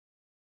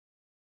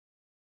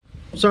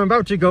So I'm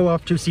about to go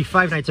off to see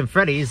Five Nights at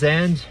Freddy's,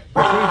 and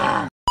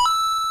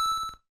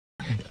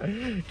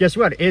guess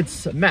what?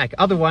 It's Mac,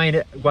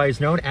 otherwise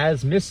known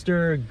as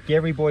Mr.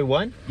 Gary Boy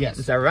 1. Yes.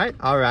 Is that right?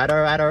 All right.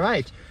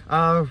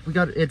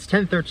 It's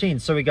 10:13,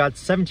 so we got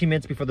 17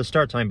 minutes before the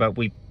start time, but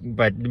the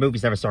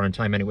movies never start on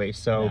time anyway.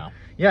 So no.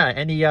 Yeah,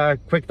 any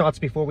quick thoughts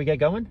before we get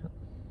going?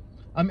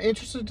 I'm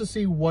interested to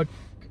see what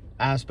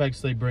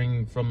aspects they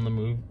bring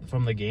from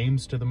the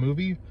games to the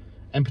movie,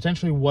 and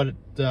potentially what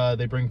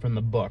they bring from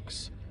the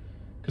books.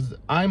 Because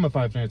I'm a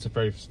Five Nights at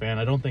Freddy's fan.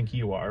 I don't think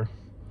you are.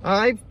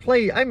 I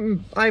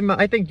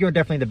think you're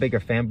definitely the bigger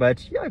fan,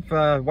 but yeah,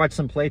 I've watched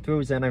some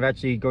playthroughs, and I've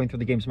actually going through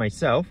the games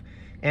myself,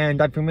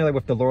 and I'm familiar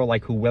with the lore,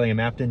 like who William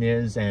Afton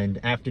is,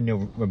 and Afton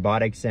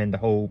Robotics, and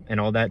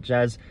all that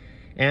jazz.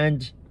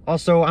 And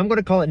also, I'm going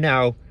to call it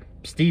now,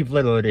 Steve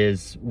Little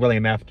is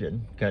William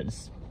Afton,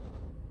 because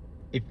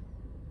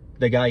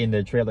the guy in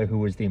the trailer who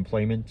was the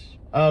employment.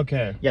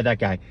 Okay. Yeah, that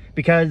guy.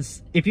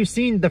 Because if you've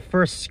seen the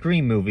first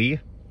Scream movie,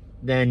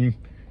 then,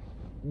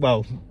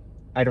 well,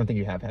 I don't think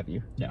you have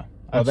you? No.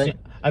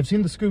 I've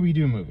seen the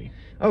Scooby-Doo movie.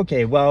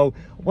 Okay, well,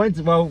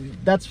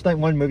 that's that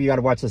one movie you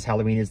gotta watch this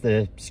Halloween is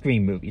the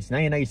Scream movies.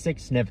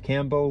 1996, Nev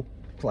Campbell,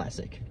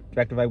 classic.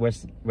 Directed by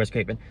Wes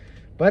Craven.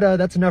 But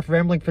that's enough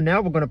rambling for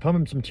now. We're gonna pump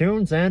in some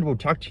tunes, and we'll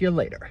talk to you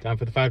later. Time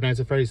for the Five Nights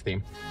at Freddy's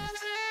theme.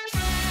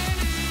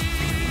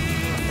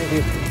 Thank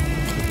you.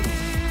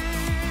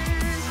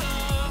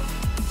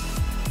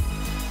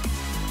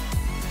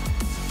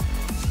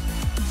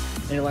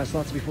 Any last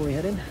thoughts before we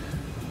head in?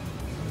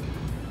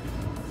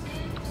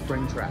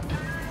 Spring trap.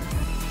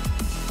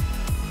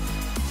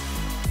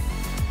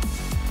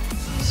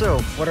 So,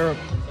 what are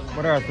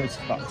our first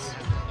thoughts?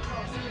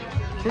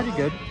 Pretty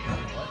good.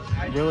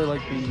 I really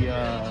like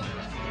the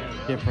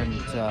different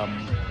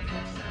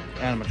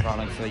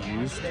animatronics they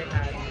used.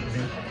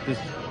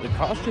 The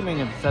costuming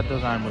and set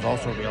design was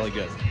also really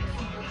good.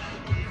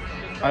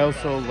 I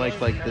also like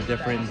the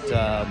different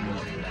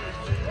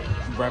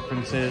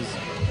references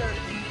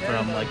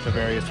from like the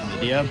various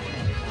media.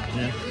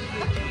 Yeah.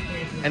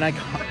 And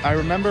I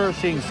remember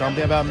seeing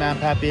something about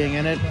MatPat being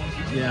in it.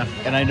 Yeah.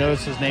 And I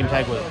noticed his name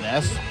tag was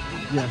Ness.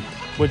 Yeah.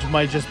 Which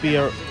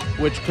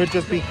could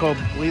just be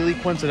completely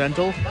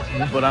coincidental,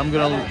 but I'm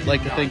gonna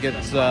like to think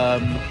it's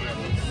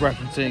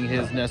referencing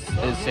his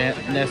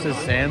Ness's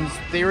Sans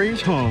theory.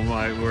 Oh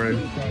my word!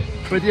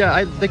 But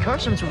yeah, the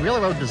costumes were really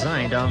well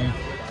designed. I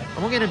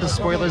won't get into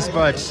spoilers,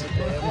 but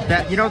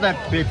that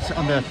bit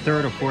on the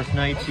third or fourth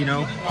night,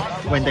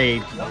 when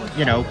they,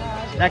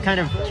 that kind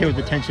of killed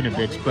the tension a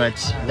bit. But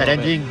that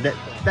ending,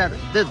 the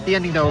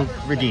ending though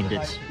redeemed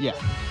it. Yeah.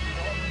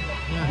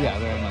 Yeah,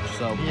 very much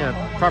so. Yeah,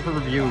 proper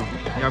review.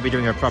 I'll be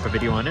doing a proper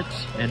video on it,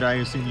 and I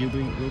assume you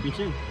will be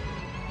too.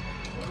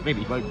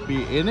 Maybe. Like,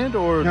 be in it,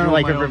 or no,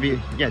 like a review.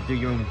 Yeah, do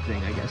your own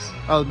thing, I guess.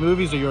 Oh, the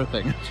movies are your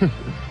thing.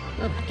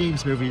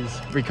 Games, movies,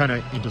 we kind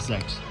of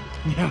intersect.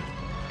 Yeah.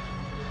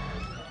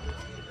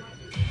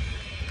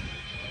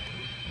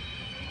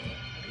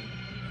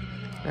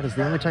 That is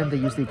the only time they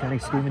use the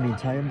iconic scream in the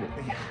entire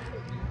movie.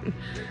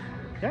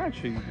 Yeah,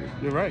 actually,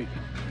 you're right.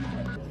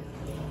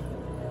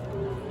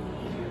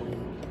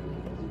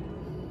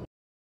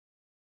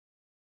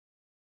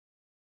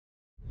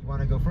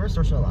 Want to go first,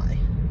 or shall I?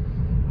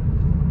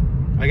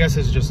 I guess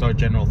it's just our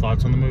general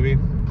thoughts on the movie.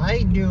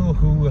 I knew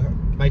who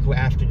Michael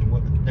Afton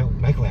was. No,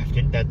 Michael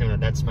Afton.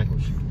 That's Michael.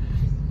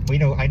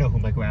 I know who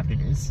Michael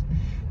Afton is.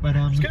 But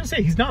I was gonna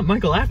say he's not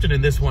Michael Afton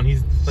in this one.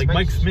 He's like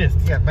Mike Smith.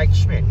 Yeah, Mike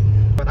Schmidt.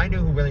 But I knew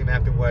who William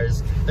Afton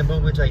was the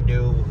moment I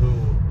knew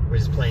who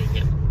was playing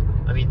him.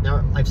 I mean,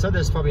 now I've said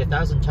this probably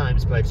 1,000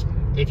 times, but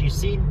if you've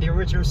seen the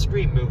original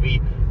Scream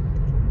movie,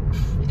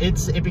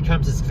 it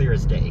becomes as clear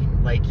as day.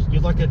 Like,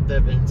 you look at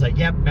them and it's like,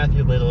 yep,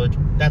 Matthew Lillard,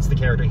 that's the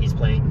character he's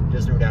playing.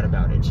 There's no doubt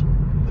about it.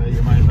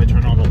 You mind if I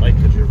turn on the light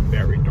because you're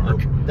very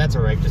dark? Oh, that's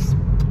all right. Just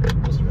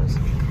rest.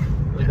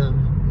 But,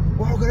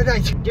 well, good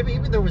night.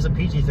 Even though it was a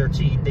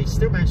PG-13, they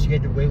still managed to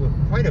get away with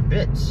quite a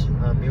bit.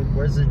 It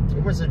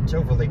wasn't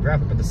overly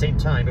graphic, but at the same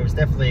time, it was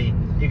definitely,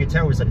 you could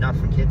tell it was a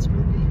not-for-kids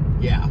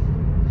movie. Yeah.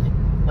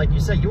 Like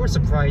you said, you were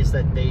surprised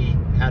that they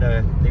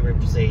were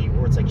able to say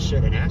words like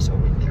shit and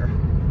asshole in there.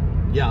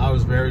 Yeah, I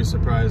was very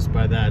surprised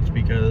by that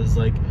because,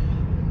 like,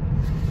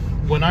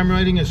 when I'm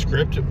writing a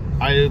script,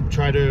 I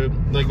try to,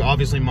 like,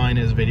 obviously mine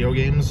is video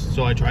games,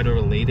 so I try to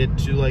relate it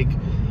to, like,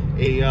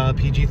 a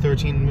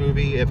PG-13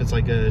 movie if it's,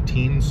 like, a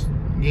teens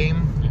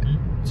game.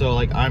 Mm-hmm. So,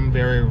 like, I'm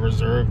very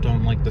reserved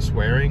on, like, the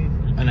swearing,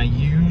 and I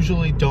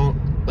usually don't,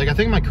 like, I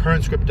think my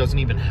current script doesn't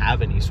even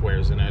have any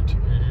swears in it.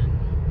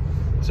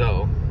 Mm-hmm.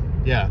 So,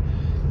 yeah,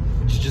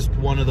 it's just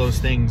one of those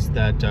things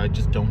that I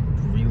just don't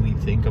really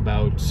think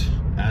about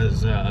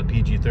as a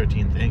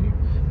PG-13 thing.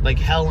 Like,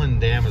 hell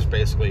and damn is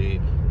basically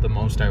the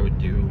most I would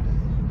do.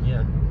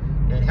 Yeah,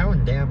 and hell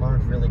and damn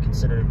aren't really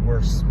considered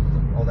worse,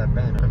 all that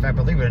bad. In fact,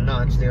 believe it or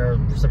not, there are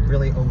some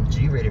really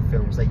OG-rated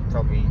films that you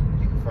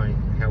can find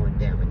hell and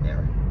damn in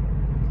there.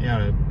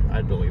 Yeah,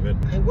 I'd believe it.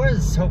 I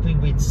was hoping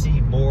we'd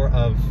see more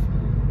of,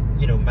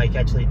 Mike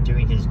actually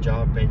doing his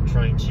job and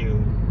trying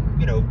to,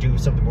 do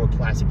something more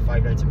classic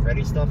Five Nights at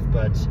Freddy stuff,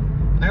 but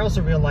I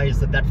also realized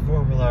that that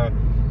formula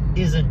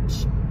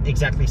isn't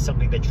exactly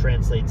something that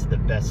translates the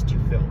best to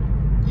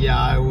film. Yeah,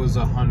 I was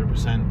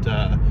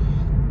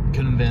 100%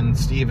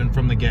 convinced, even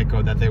from the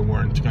get-go, that they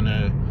weren't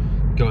gonna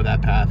go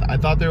that path. I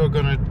thought they were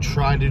gonna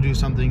try to do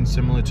something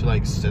similar to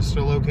like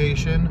Sister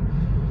Location,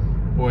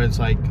 where it's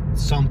like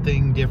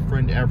something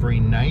different every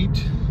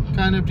night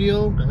kind of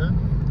deal.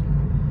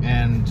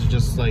 And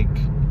just like,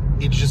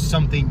 it's just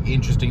something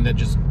interesting that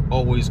just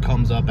always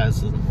comes up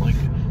as like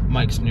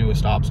Mike's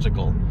newest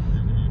obstacle.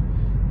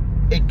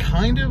 It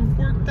kind of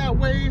worked that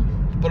way,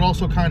 but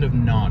also kind of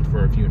not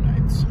for a few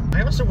nights.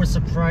 I also was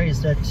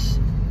surprised that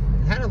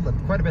it had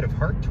quite a bit of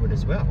heart to it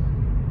as well.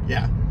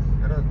 Yeah.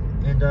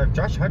 And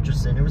Josh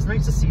Hutcherson, it was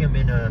nice to see him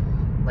in a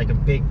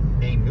big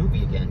name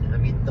movie again. I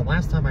mean, the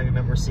last time I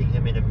remember seeing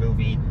him in a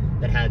movie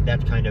that had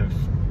that kind of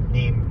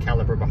name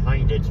caliber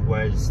behind it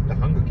was The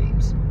Hunger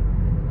Games.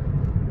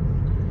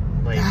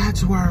 Like,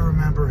 that's where I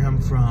remember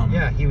him from.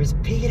 Yeah, he was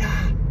Peter.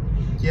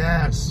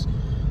 Yes.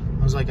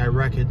 I was like, I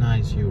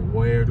recognize you.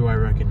 Where do I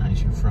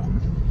recognize you from?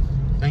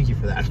 Thank you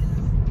for that.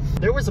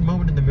 There was a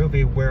moment in the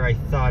movie where I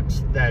thought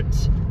that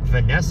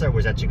Vanessa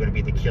was actually going to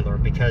be the killer,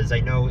 because I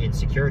know in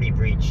Security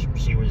Breach,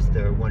 she was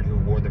the one who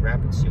wore the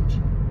rabbit suit.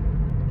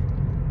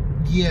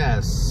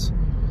 Yes.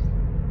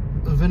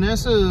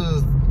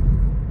 Vanessa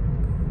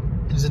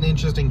is an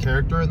interesting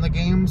character in the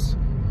games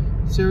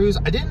series.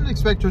 I didn't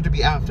expect her to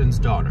be Afton's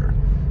daughter.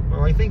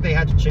 Well, I think they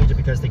had to change it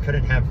because they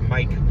couldn't have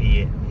Mike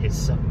be his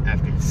son,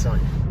 Afton's son.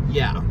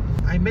 Yeah.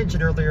 I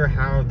mentioned earlier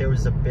how there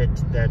was a bit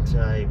that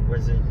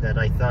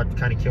I thought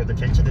kind of killed the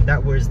tension, and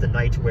that was the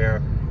night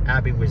where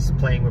Abby was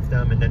playing with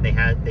them, and then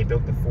they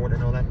built the fort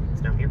and all that.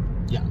 It's down here.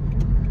 Yeah.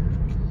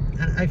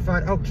 And I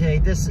thought, okay,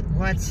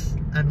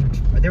 and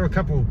there were a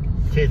couple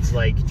kids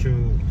I think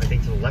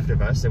to the left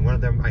of us, and one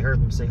of them, I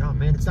heard them say, "Oh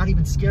man, it's not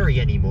even scary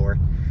anymore,"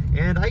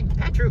 and I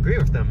had to agree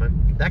with them.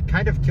 And that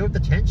kind of killed the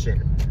tension.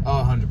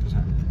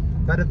 100%.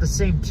 But at the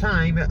same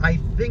time, I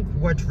think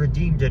what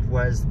redeemed it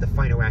was the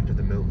final act of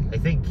the movie. I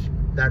think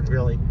that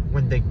really,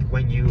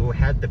 when you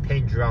had the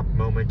pin drop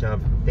moment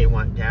of they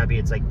want Abby,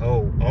 it's like,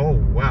 oh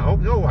wow,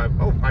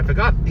 I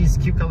forgot these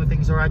cute color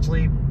things are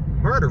actually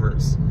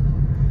murderers.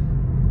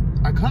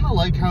 I kind of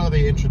like how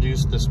they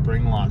introduced the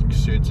spring lock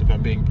suits, if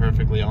I'm being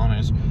perfectly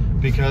honest,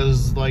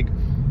 because like,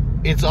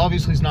 it's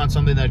obviously not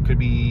something that could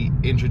be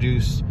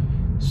introduced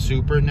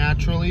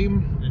supernaturally.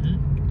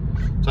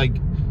 It's like,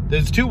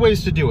 there's two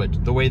ways to do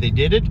it. The way they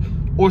did it,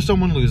 or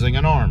someone losing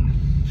an arm.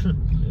 Yeah.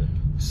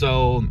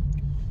 So,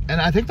 and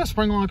I think the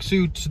springlock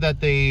suit that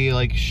they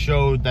like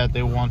showed that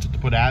they wanted to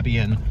put Abby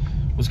in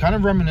was kind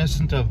of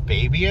reminiscent of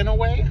Baby in a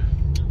way.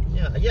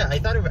 Yeah. I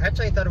thought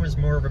it was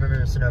more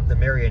reminiscent of the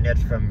marionette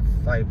from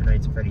Five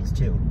Nights at Freddy's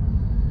 2.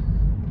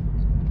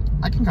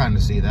 I can kind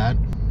of see that.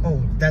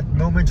 Oh, that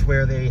moment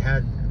where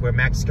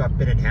Max got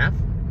bit in half.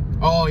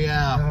 Oh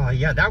yeah. Oh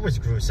yeah, that was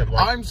gruesome.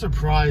 I'm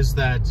surprised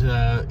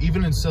that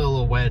even in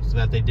silhouette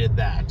that they did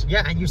that.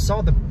 Yeah, and you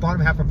saw the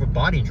bottom half of her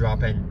body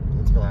drop and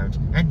it's loud.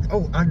 And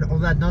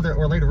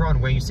later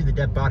on where you see the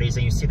dead bodies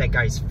and you see that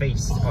guy's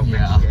face. Oh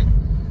yeah.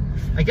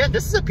 Again,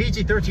 this is a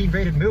PG-13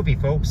 rated movie,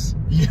 folks.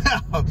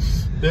 Yeah,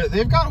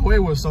 they've got away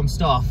with some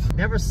stuff.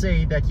 Never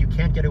say that you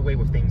can't get away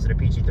with things in a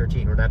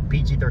PG-13 or that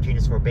PG-13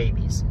 is for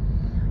babies.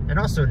 And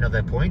also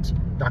another point,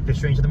 Doctor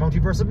Strange in the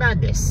Multiverse of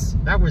Madness.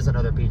 That was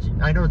another PG.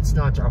 I know it's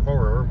not a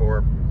horror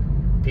or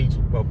PG.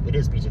 Well, it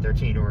is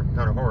PG-13 or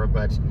not a horror,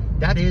 but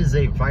that is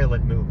a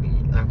violent movie.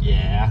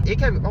 Yeah.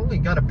 It only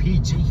got a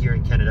PG here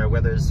in Canada,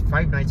 whereas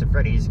Five Nights at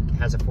Freddy's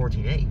has a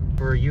 14A.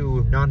 For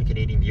you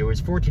non-Canadian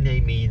viewers,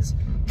 14A means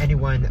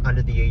anyone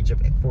under the age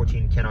of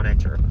 14 cannot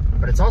enter.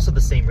 But it's also the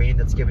same rating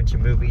that's given to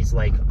movies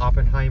like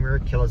Oppenheimer,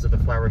 Killers of the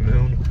Flower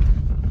Moon,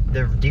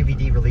 the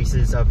DVD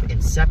releases of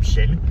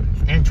Inception,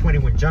 and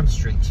 21 Jump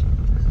Street.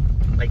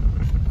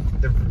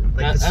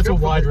 That's a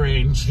wide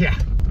range. Yeah.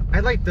 I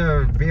like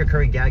the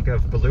reoccurring gag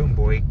of Balloon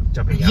Boy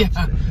jumping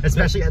out,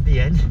 especially at the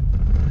end.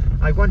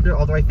 I wonder,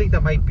 although I think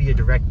that might be a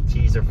direct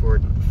teaser for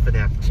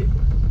FNAF 2.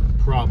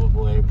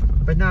 Probably.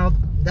 But now,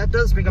 that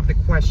does bring up the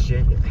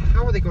question,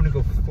 how are they going to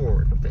go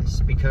forward with this?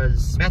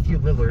 Because Matthew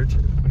Lillard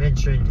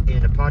mentioned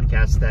in a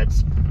podcast that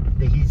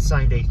he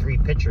signed a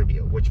 3-picture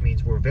deal, which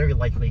means we're very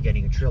likely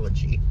getting a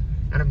trilogy.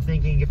 And I'm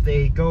thinking if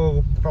they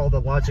follow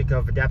the logic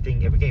of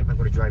adapting every game, I'm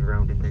going to drive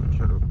around and then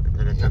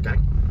turn back.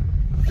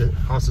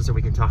 Also so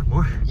we can talk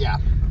more. Yeah.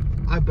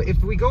 But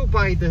if we go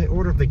by the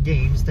order of the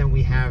games, then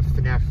we have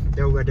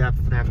they'll adapt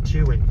FNAF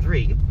 2 and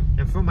 3.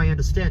 And from my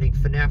understanding,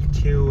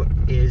 FNAF 2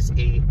 is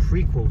a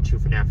prequel to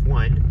FNAF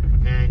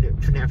 1, and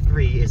FNAF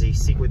 3 is a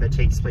sequel that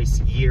takes place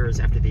years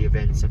after the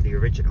events of the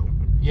original.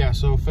 Yeah,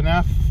 so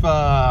FNAF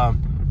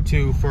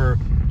 2, for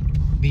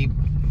the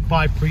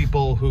 5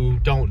 people who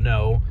don't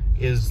know,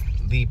 is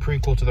the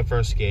prequel to the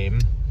first game.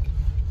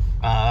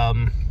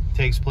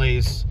 Takes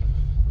place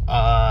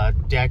a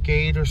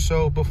decade or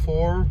so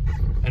before,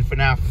 and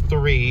FNAF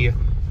 3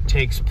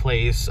 takes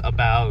place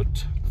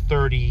about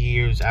 30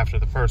 years after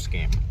the first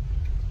game.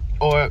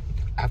 Or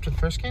after the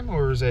first game,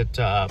 or is it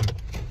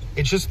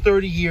it's just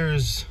 30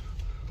 years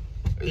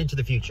into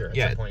the future at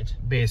some point.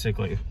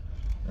 Basically.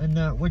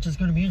 And which is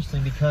going to be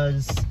interesting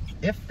because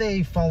if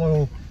they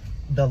follow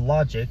the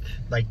logic,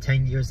 like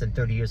 10 years and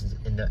 30 years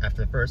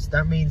after the first,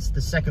 that means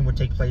the second would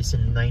take place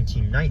in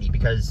 1990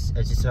 because,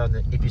 as you saw,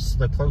 if you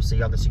look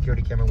closely on the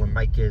security camera when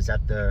Mike is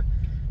at the,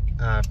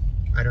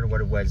 I don't know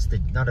what it was,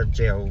 not a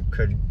jail,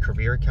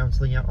 career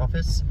counseling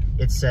office,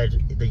 it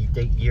said the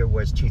date year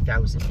was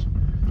 2000.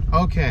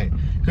 Okay,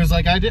 because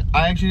like I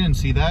actually didn't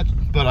see that,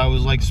 but I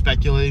was like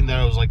speculating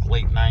that it was like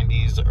late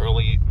 90s,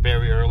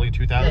 very early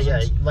 2000s.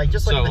 Yeah, like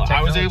just like so the technology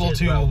I was able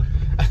to, well.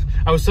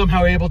 I was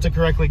somehow able to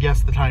correctly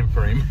guess the time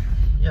frame.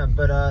 Yeah,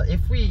 but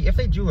if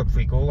they do a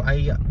prequel,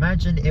 I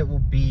imagine it will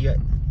be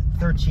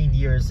 13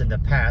 years in the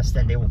past,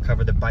 and they will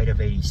cover the bite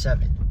of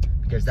 87.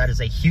 Because that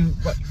is a huge,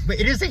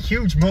 it is a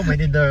huge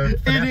moment in the.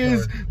 It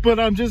is, but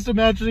I'm just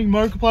imagining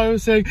Markiplier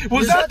saying,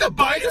 "Was that the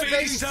bite of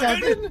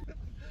 87?"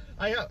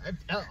 I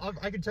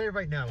can tell you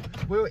right now.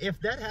 Well, if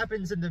that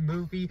happens in the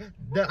movie,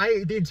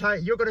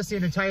 you're gonna see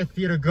an entire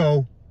theater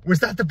go, "Was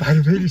that the bite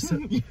of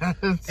 87?"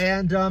 Yes.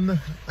 And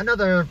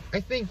I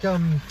think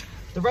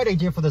the right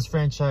idea for this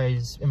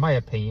franchise, in my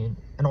opinion,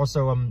 and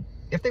also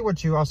if they were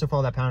to also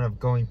follow that pattern of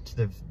going to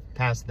the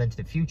past then to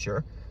the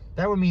future,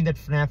 that would mean that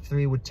FNAF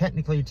 3 would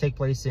technically take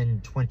place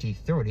in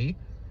 2030,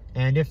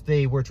 and if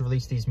they were to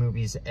release these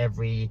movies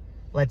every,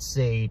 let's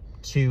say,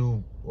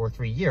 2 or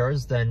 3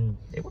 years, then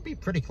it would be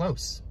pretty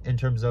close in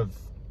terms of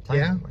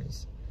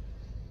time-wise.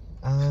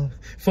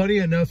 Funny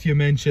enough you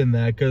mentioned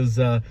that, because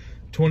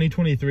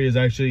 2023 is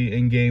actually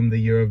in-game the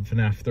year of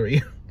FNAF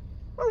 3.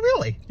 Oh,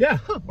 really? Yeah.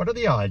 Huh, what are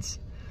the odds?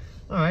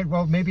 Alright,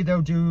 well, maybe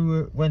they'll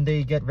do, when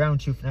they get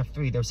round to FNAF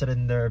 3, they'll set it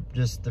in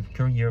just the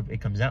current year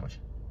it comes out.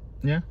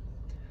 Yeah.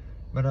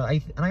 But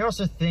I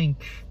also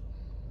think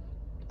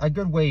a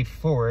good way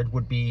forward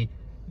would be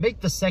make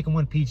the second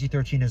one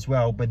PG-13 as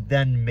well, but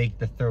then make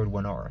the third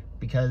one R.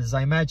 Because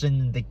I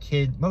imagine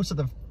most of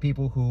the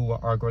people who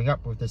are growing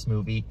up with this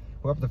movie,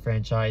 who are up with the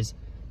franchise,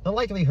 the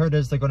likelihood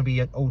is they're going to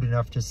be old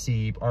enough to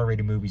see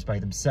R-rated movies by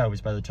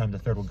themselves by the time the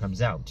third one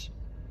comes out.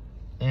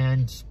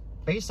 And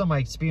based on my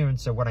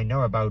experience or what I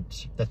know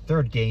about the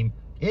third game,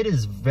 it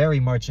is very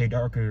much a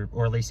darker,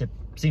 or at least it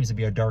seems to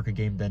be a darker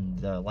game than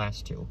the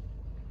last two.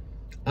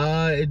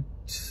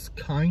 It's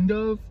kind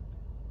of,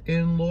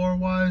 in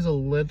lore-wise, a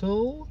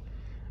little.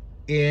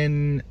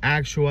 In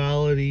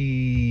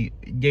actuality,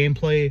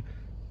 gameplay,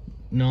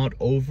 not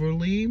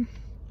overly.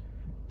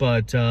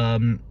 But,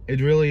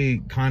 it really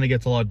kind of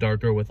gets a lot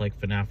darker with, like,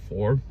 FNAF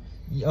 4.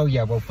 Oh,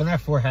 yeah, well,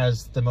 FNAF 4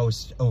 has the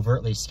most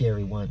overtly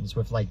scary ones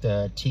with, like,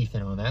 the teeth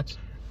and all that.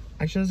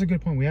 Actually, that's a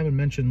good point. We haven't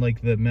mentioned,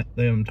 like,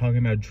 them talking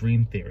about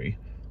dream theory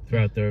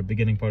throughout the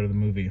beginning part of the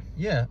movie.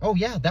 Yeah. Oh,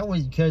 yeah, that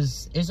was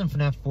because isn't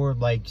FNAF 4,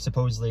 like,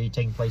 supposedly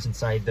taking place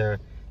inside the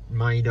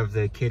mind of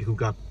the kid who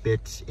got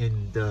bit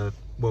in the,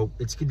 well,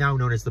 it's now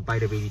known as the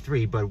bite of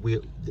 83, but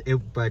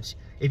but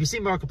if you see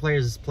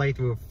Markiplier's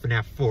playthrough of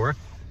FNAF 4,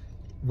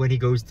 when he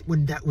goes,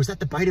 was that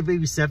the bite of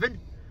 87?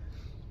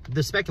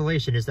 The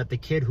speculation is that the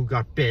kid who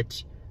got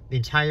bit, the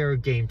entire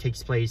game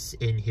takes place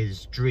in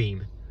his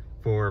dream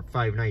for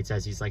 5 nights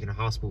as he's like in a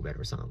hospital bed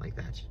or something like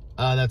that.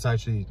 That's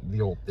actually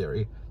the old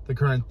theory. The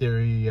current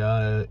theory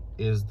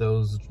is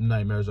those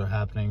nightmares are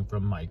happening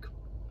from Mike.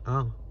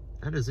 Oh,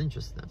 that is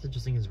interesting. That's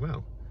interesting as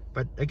well.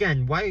 But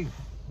again, why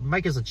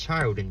Mike is a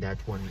child in that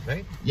one,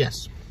 right?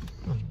 Yes.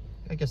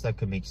 I guess that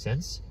could make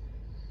sense.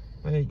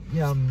 But,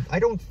 yeah, I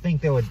don't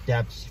think they'll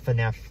adapt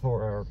FNAF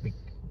 4,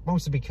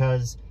 mostly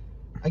because,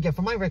 again,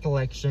 from my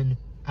recollection,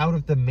 out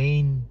of the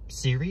main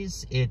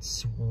series,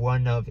 it's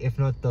one of, if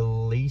not the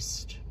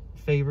least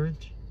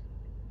favorite.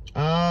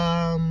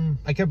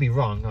 I could be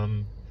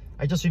wrong.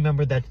 I just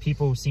remember that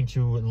people seem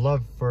to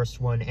love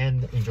first one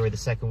and enjoy the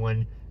second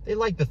one. They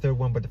like the third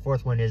one, but the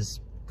fourth one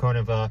is kind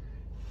of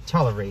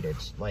tolerated.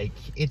 Like,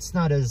 it's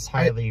not as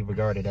highly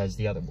regarded as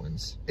the other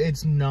ones.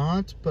 It's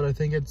not, but I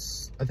think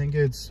it's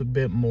a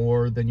bit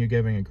more than you're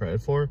giving it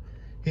credit for.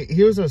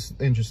 Here's an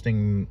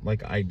interesting,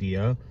 like,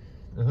 idea.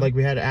 Like,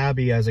 we had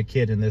Abby as a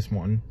kid in this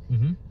one.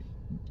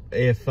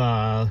 If,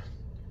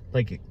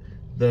 like,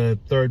 the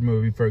third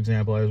movie, for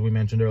example, as we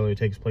mentioned earlier,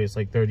 takes place,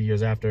 like, 30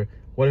 years after,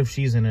 what if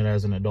she's in it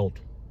as an adult?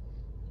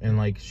 And,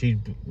 like, she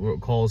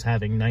recalls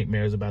having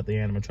nightmares about the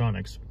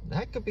animatronics.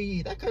 That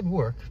could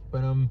work,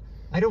 but,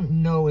 I don't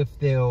know if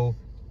they'll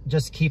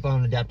just keep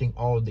on adapting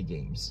all of the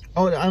games.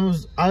 Oh,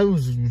 I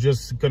was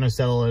just gonna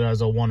settle it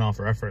as a one-off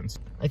reference.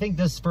 I think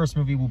this first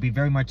movie will be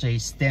very much a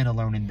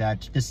standalone in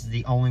that this is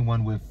the only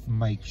one with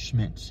Mike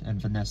Schmidt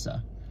and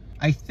Vanessa.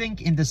 I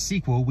think in the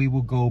sequel we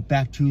will go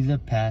back to the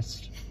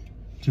past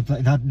to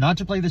play, not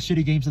to play the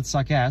shitty games that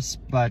suck ass,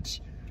 but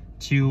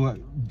to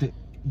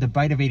the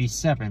bite of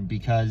 87,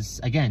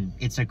 because again,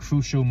 it's a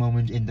crucial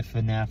moment in the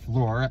FNAF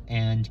lore,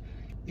 and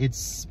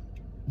it's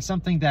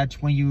something that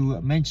when you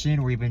mention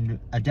or even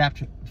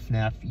adapt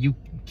FNAF, you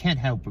can't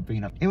help but bring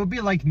it up. It would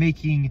be like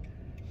making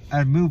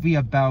a movie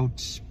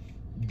about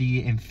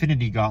the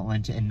Infinity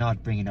Gauntlet and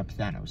not bringing up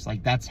Thanos.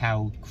 Like, that's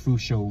how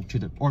crucial to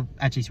the... Or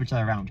actually, switch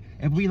that around.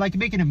 If we like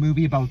making a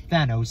movie about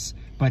Thanos,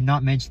 but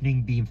not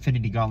mentioning the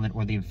Infinity Gauntlet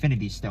or the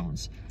Infinity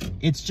Stones.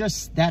 It's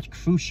just that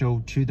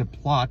crucial to the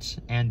plot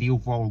and the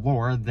overall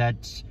lore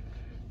that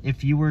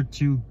if you were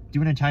to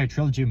do an entire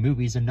trilogy of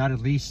movies and not at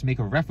least make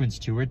a reference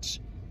to it,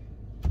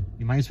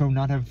 you might as well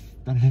not have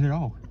done it at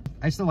all.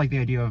 I still like the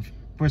idea of...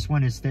 First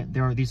one is that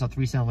these are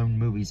 3 standalone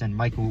movies, and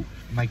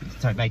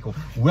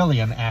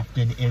William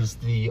Afton is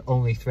the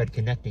only thread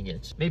connecting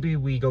it. Maybe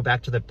we go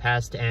back to the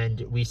past and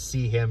we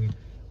see him,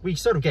 we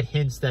sort of get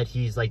hints that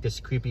he's like this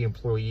creepy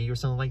employee or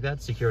something like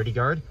that, security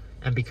guard,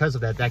 and because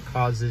of that, that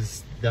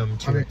causes them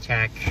to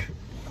attack.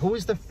 Who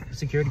is the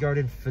security guard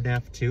in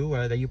FNAF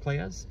 2 that you play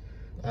as?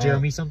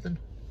 Jeremy something?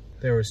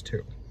 There was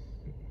 2.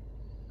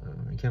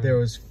 There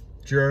was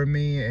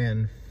Jeremy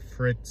and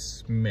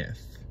Fritz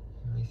Smith.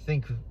 I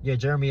think, yeah,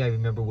 Jeremy, I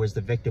remember, was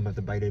the victim of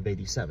the bite of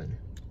 87.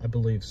 I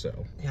believe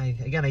so. Yeah,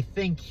 again, I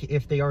think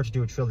if they are to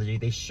do a trilogy,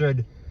 they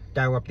should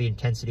dial up the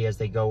intensity as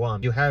they go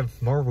on. You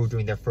have Marvel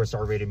doing their first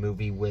R-rated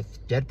movie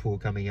with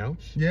Deadpool coming out.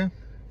 Yeah.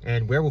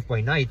 And Werewolf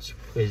by Night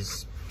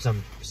is,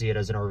 some see it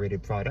as an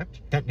R-rated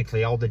product.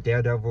 Technically, all the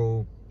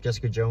Daredevil,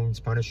 Jessica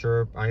Jones,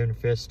 Punisher, Iron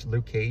Fist,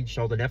 Luke Cage,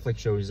 all the Netflix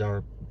shows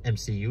are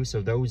MCU,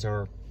 so those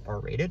are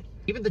R-rated.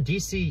 Even the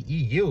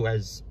DCEU,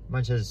 as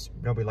much as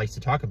nobody likes to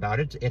talk about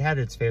it, it had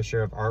its fair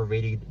share of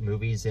R-rated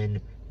movies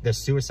in The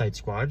Suicide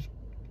Squad,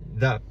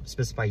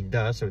 specified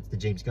so it's the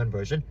James Gunn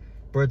version,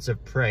 Birds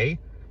of Prey,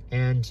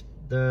 and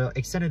the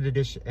extended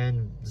edition,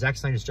 and Zack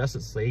Snyder's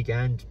Justice League,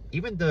 and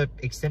even the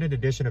extended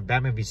edition of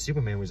Batman v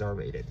Superman was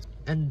R-rated.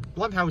 And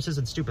Blumhouse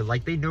isn't stupid,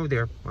 like, they know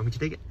their... Want me to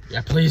take it?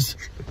 Yeah, please.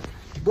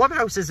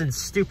 Blumhouse isn't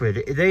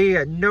stupid.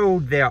 They know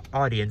their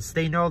audience.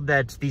 They know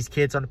that these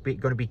kids aren't going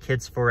to be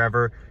kids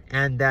forever,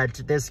 and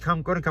that there's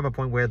going to come a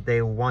point where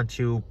they want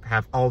to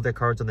have all their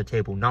cards on the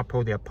table, not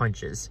pull their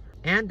punches.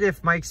 And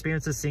if my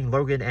experience is seeing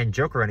Logan and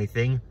Joker or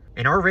anything,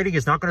 an R rating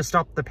is not going to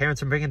stop the parents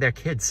from bringing their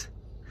kids.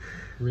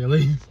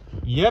 Really?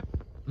 Yep.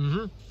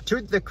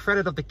 To the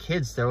credit of the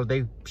kids, though,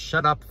 they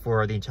shut up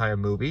for the entire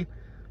movie.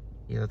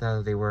 You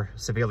know, they were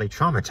severely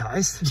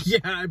traumatized. Yeah,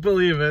 I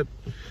believe it.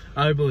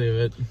 I believe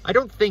it. I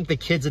don't think the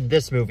kids in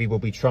this movie will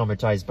be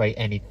traumatized by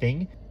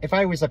anything. If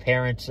I was a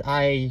parent,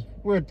 I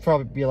would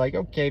probably be like,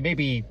 okay,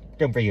 maybe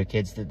don't bring your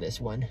kids to this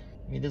one.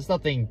 I mean, there's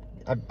nothing,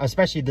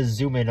 especially the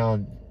zoom in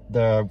on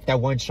that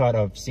one shot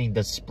of seeing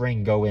the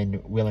spring go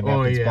in William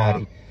Afton's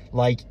body.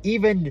 Like,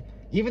 even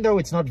though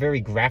it's not very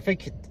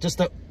graphic, just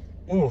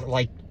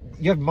like,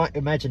 your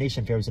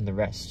imagination fills in the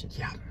rest.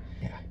 Yeah.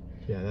 Yeah.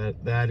 Yeah,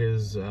 that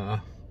is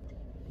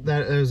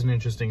an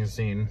interesting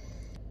scene.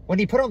 When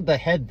he put on the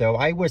head, though,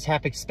 I was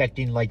half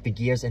expecting, like, the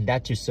gears and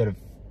that to sort of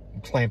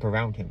clamp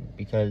around him,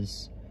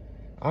 because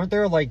aren't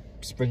there, like,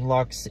 spring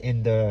locks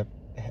in the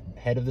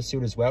head of the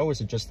suit as well, or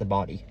is it just the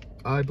body?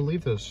 I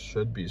believe there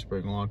should be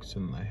spring locks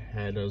in the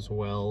head as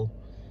well,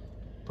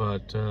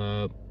 but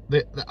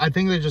I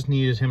think they just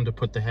needed him to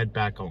put the head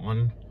back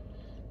on,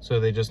 so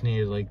they just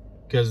needed, like,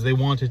 because they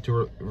wanted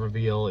to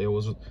reveal it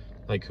was,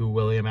 like, who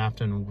William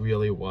Afton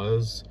really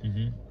was.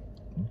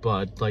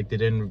 But, like, they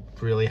didn't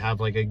really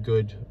have, like, a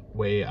good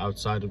way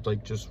outside of,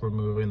 like, just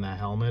removing the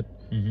helmet.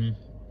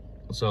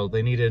 So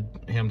they needed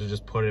him to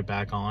just put it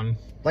back on.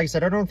 Like I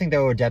said, I don't think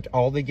they'll adapt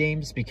all the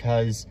games,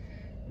 because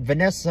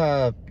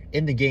Vanessa,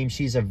 in the game,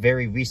 she's a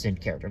very recent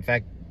character. In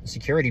fact,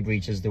 Security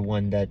Breach is the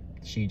one that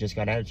she just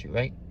got added to,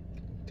 right?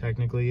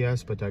 Technically,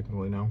 yes, but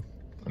technically, no.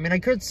 I mean, I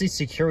could see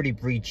Security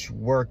Breach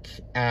work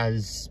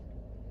as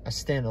a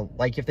standalone.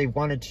 Like, if they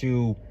wanted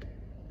to...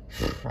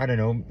 I don't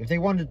know, if they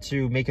wanted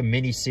to make a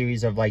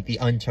mini-series of, like, the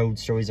untold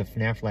stories of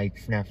FNAF, like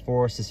FNAF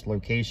 4, Sister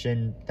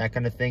Location, that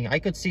kind of thing, I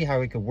could see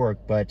how it could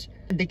work, but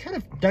they kind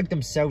of dug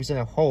themselves in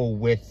a hole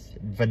with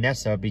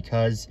Vanessa,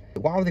 because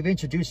while they've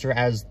introduced her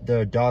as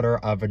the daughter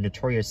of a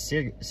notorious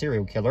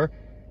serial killer,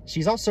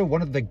 she's also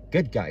one of the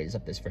good guys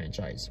of this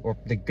franchise, or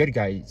the good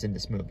guys in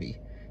this movie.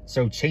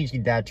 So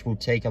changing that will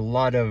take a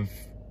lot of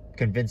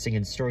convincing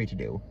and story to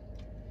do.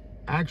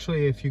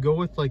 Actually, if you go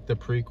with, like, the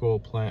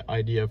prequel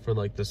idea for,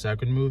 like, the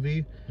second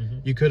movie,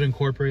 you could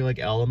incorporate, like,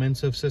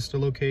 elements of Sister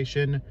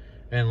Location,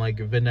 and, like,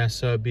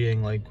 Vanessa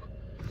being, like,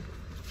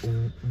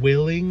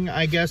 willing,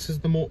 I guess is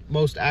the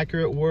most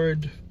accurate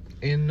word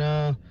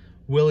in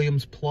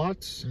William's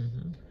plots.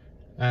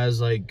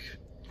 As, like,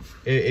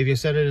 if you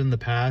said it in the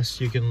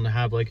past, you can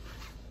have, like,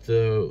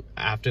 the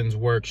Afton's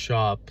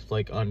workshop,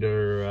 like,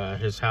 under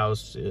his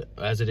house,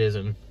 as it is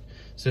in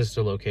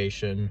Sister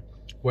Location,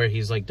 where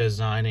he's, like,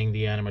 designing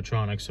the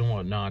animatronics and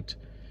whatnot.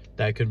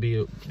 That could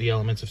be the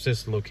elements of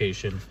Sister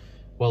Location,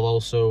 while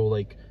also,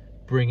 like,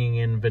 bringing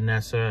in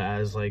Vanessa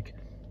as, like,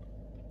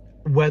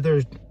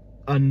 whether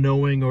a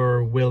knowing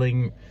or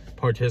willing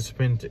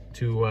participant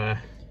to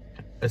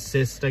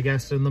assist, I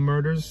guess, in the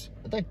murders.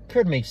 That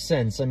could make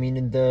sense. I mean,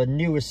 in the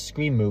newest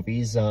Scream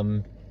movies,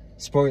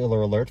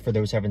 spoiler alert for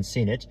those who haven't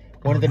seen it,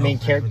 one of the main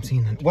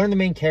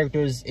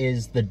characters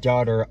is the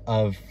daughter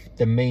of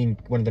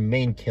one of the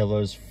main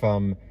killers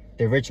from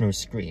the original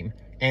Scream,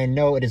 And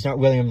no, it is not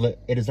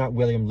it is not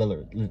William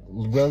Lillard.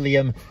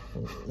 William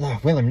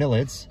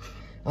Lillard's.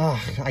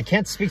 I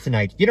can't speak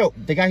tonight. You know,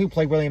 the guy who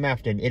played William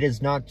Afton, it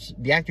is not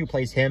the actor who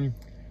plays him.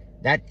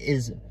 That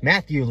is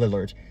Matthew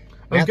Lillard.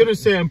 I was gonna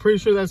say, I'm pretty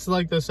sure that's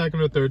like the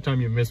second or third time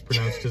you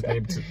mispronounced his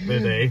name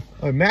today.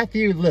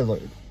 Matthew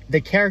Lillard,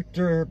 the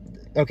character.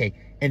 Okay,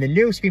 in the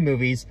new Scream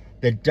movies,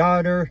 one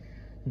of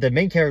the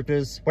main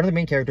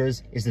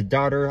characters is the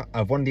daughter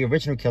of one of the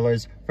original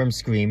killers from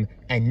Scream,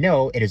 and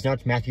no, it is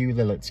not Matthew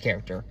Lillard's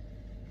character.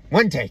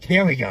 One take,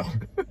 there we go.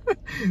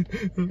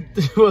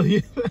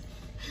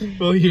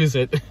 We'll use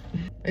it.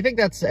 I think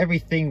that's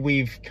everything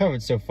we've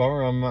covered so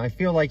far. I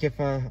feel like if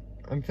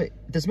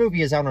this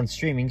movie is out on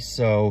streaming,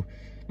 so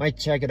might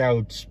check it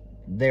out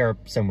there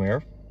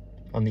somewhere.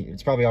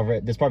 It's probably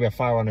already, there's probably a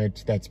file on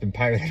it that's been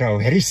pirated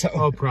already. So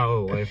oh,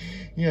 probably.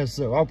 Yeah,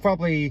 so I'll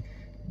probably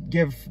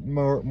give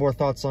more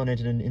thoughts on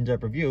it in an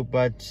in-depth review.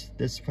 But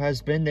this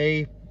has been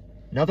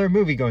another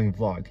movie-going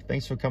vlog.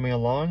 Thanks for coming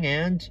along,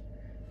 and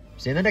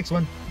see you in the next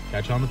one.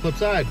 Catch you on the flip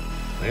side.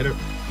 Later.